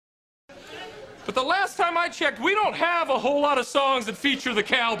But the last time I checked, we don't have a whole lot of songs that feature the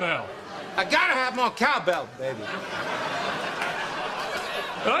cowbell. I gotta have more cowbell, baby.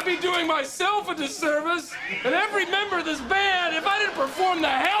 And I'd be doing myself a disservice and every member of this band if I didn't perform the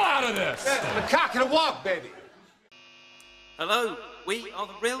hell out of this. The cock and the walk, baby. Hello, we are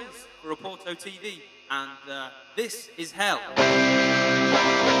the Rills for OportoTV, and this is Hell.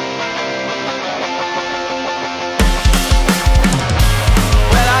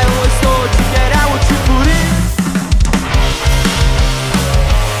 Well, I always thought you get out what you put in,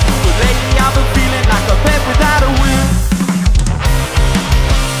 but lately I've been feeling like a pet without a wing.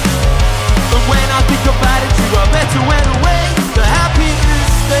 And when I think about it, you are better went away. The happiness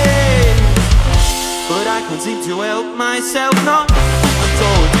stays, but I can't seem to help myself, no. I'm so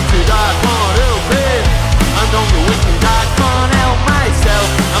addicted I can't help it. I know you're wicked, I can't help myself.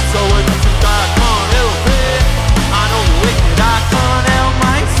 I'm so addicted I can't help it. I know you're wicked, I can't help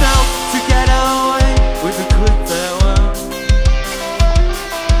myself. To get away with a quick farewell.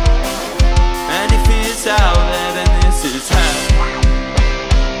 And if it's out there, then this is hell.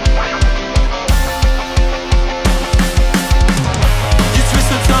 You twist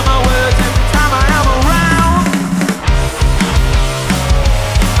and turn my words every time I am around.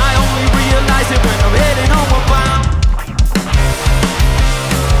 I only realize it when I'm heading homeward bound.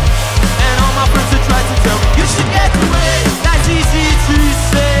 And all my friends have tried to tell me you should get away. That's easy to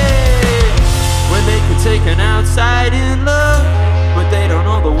say when they could take an outside in love, but they don't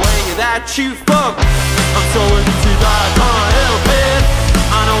know the way that you fuck. I'm so addicted I can't help it.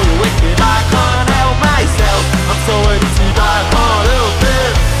 I know you're wicked, I can't help myself. I'm so addicted I can't help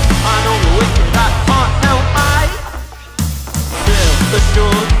it. I know you're wicked, I can't help myself. The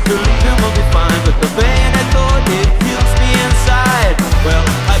short, the leaving will be fine, but the bayonet thought it kills me inside. Well,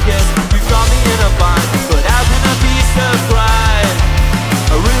 I guess you got me in a bind, but how can I be surprised?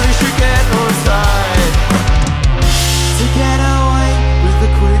 I really should get on side to get away with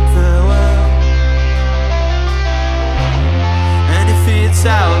a quick farewell. And if it's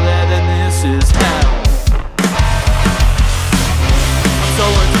out there, then this is hell. I'm so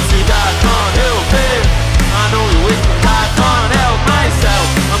addicted I can't help it. I know you're wicked, I can't help myself.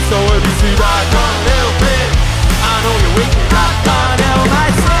 I'm so addicted I can't help it. I know you're wicked, I can't help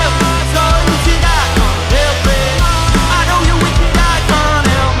myself. I'm so addicted I can't help it. I know you're wicked, I can't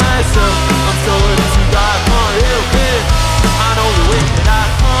help myself. I'm so addicted I can't help it. I know you're wicked, I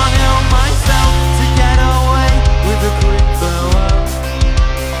can't help myself. To get away with a quick farewell.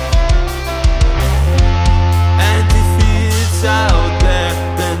 And if it's out there,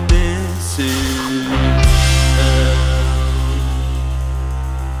 then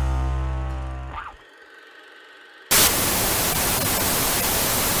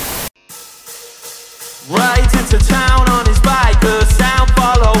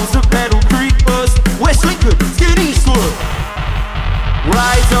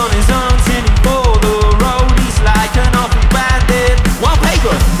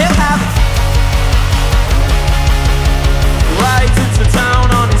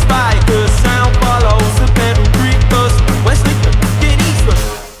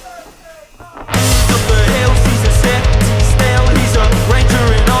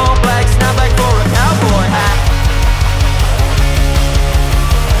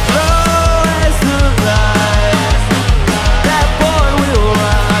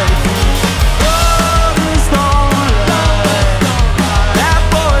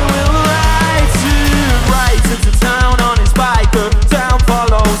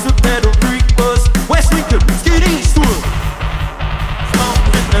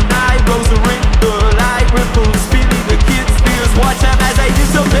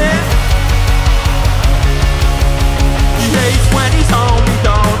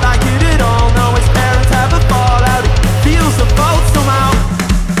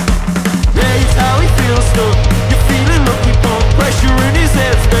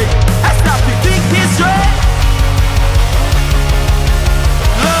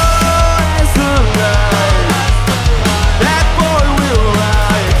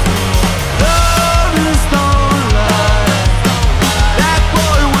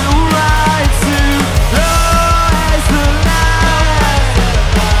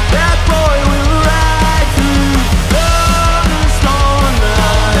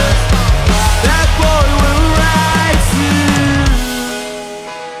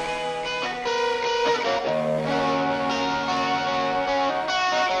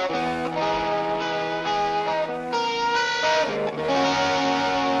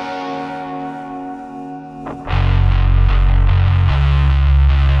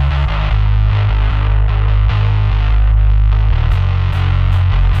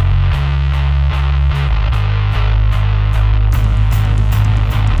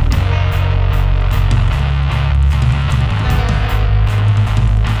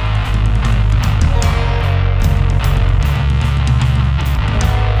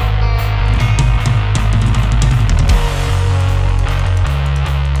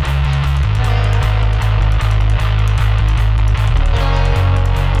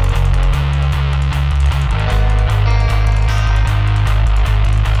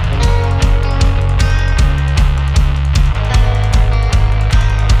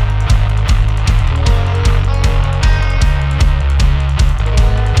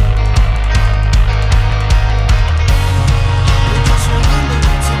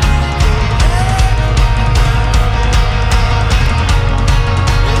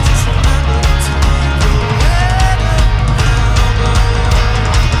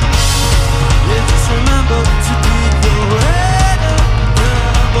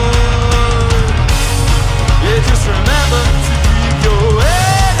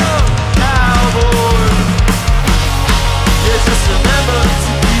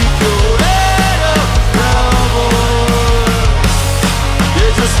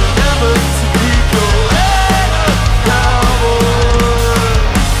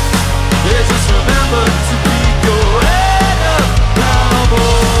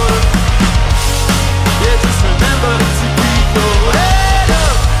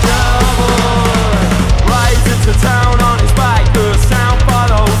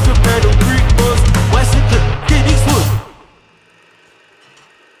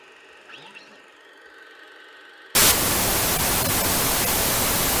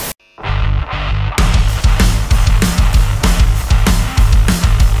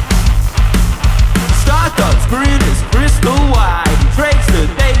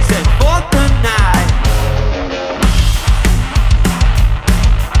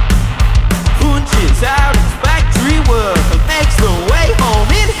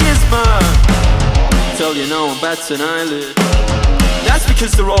bats an eyelid. That's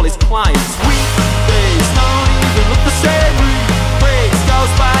because they're all his clients. Weekdays don't even look the same. Weekdays goes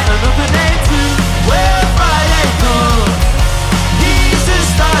by another name too. Where Friday comes, he's a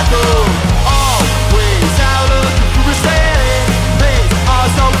Stardog. Always out looking for a steady place.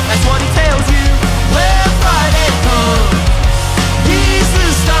 Also, that's what he tells you. Where Friday comes, he's a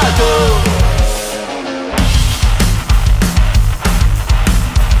Stardog.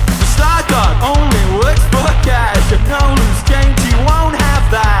 The Stardog only works for cash, and no loose change, he won't have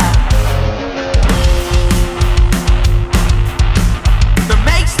that. That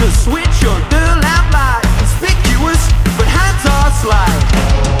makes the switch on the lamplight conspicuous, but hands are sly.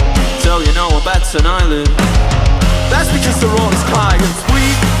 Tell you no one bats an eyelid. That's because they're all his clients.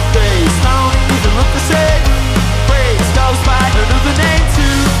 Weekdays don't even look the same. Weeks goes by another name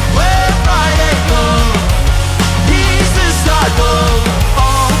too. Where Friday comes, he's the Stardog.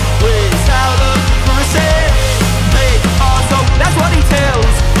 Always out looking for a set. Hey, also, that's what he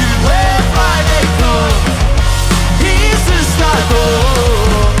tells you. Where Friday comes, he's the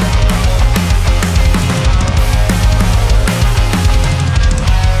Stardog.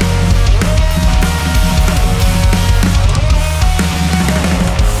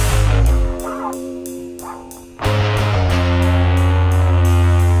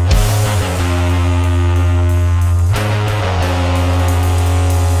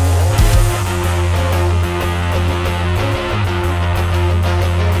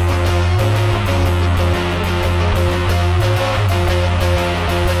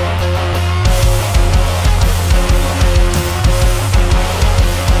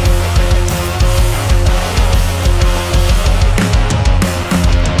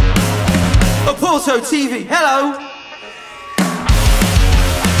 OportoTV, hello!